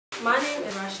My name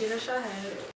is Rasheedah.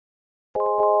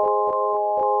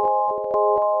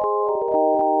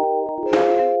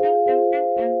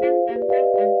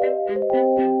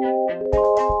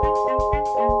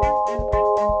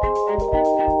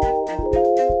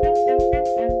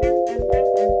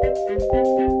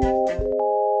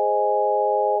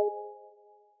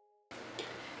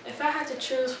 If I had to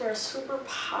choose for a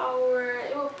superpower,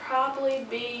 it would probably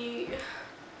be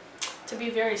to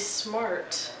be very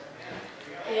smart.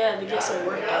 Yeah, to get some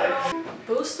work done.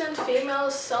 Boosting female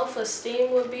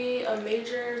self-esteem would be a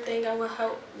major thing I would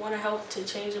want to help to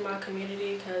change in my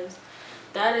community, because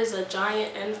that is a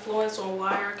giant influence on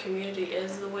why our community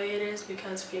is the way it is,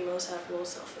 because females have low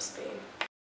self-esteem.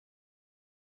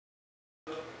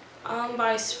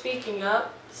 By speaking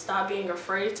up, stop being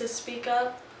afraid to speak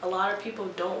up. A lot of people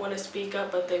don't want to speak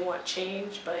up, but they want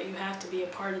change, but you have to be a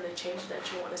part of the change that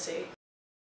you want to see.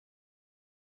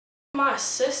 My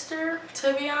sister,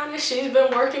 to be honest, she's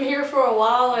been working here for a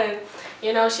while, and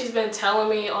you know, she's been telling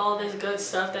me all this good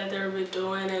stuff that they've been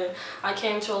doing, and I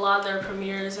came to a lot of their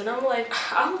premieres, and I'm like,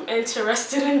 I'm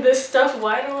interested in this stuff,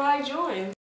 why don't I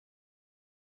join?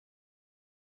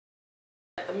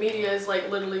 The media is like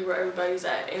literally where everybody's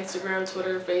at. Instagram,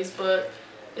 Twitter, Facebook.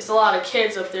 It's a lot of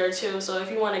kids up there too, so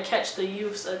if you want to catch the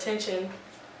youth's attention,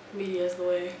 media is the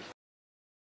way.